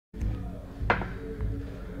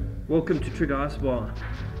Welcome to Trigger Ice Bar.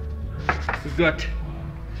 We've got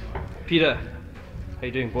Peter. How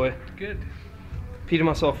you doing, boy? Good. Peter and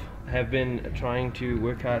myself have been trying to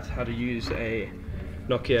work out how to use a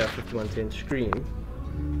Nokia 5110 screen,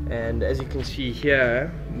 and as you can see here,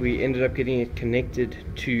 we ended up getting it connected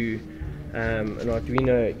to an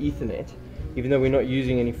Arduino Ethernet. Even though we're not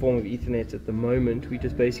using any form of Ethernet at the moment, we're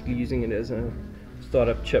just basically using it as a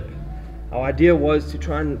startup chip. Our idea was to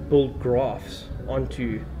try and build graphs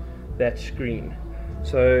onto that screen.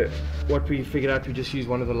 So what we figured out, we just use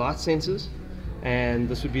one of the light sensors, and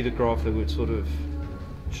this would be the graph that would sort of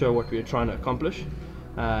show what we were trying to accomplish.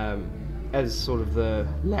 As sort of the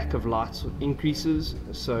lack of light increases,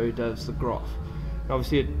 so does the graph.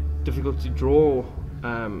 Obviously it's difficult to draw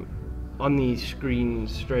on these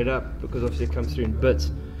screens straight up, because obviously it comes through in bits,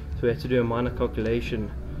 so we had to do a minor calculation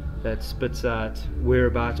that spits out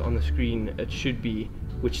whereabouts on the screen it should be,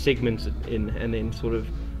 which segments it in, and then sort of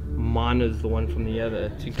minors the one from the other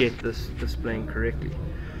to get this displaying correctly.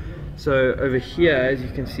 So over here, as you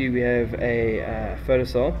can see, we have a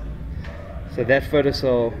photocell. So that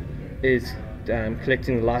photocell is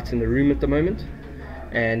collecting the lights in the room at the moment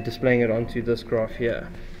and displaying it onto this graph here.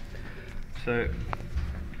 So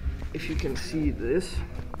if you can see this,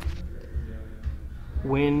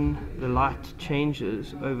 when the light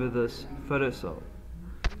changes over this photocell,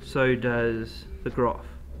 so does the graph.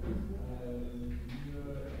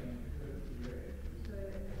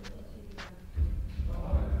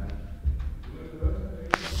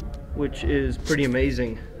 Which is pretty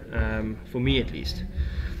amazing, for me at least.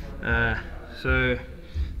 So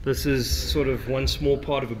this is sort of one small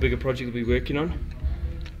part of a bigger project that we're working on.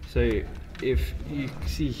 So if you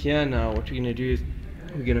see here now, what we're going to do is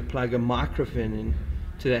we're going to plug a microphone in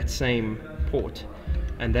to that same port,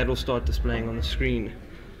 and that will start displaying on the screen.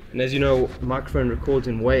 And as you know, the microphone records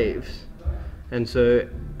in waves, and so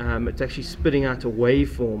it's actually spitting out a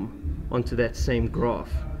waveform onto that same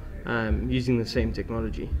graph using the same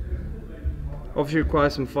technology. Obviously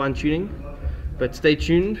requires some fine tuning, but stay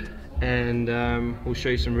tuned, and we'll show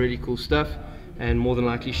you some really cool stuff, and more than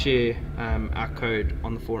likely share our code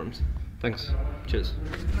on the forums. Thanks. Cheers.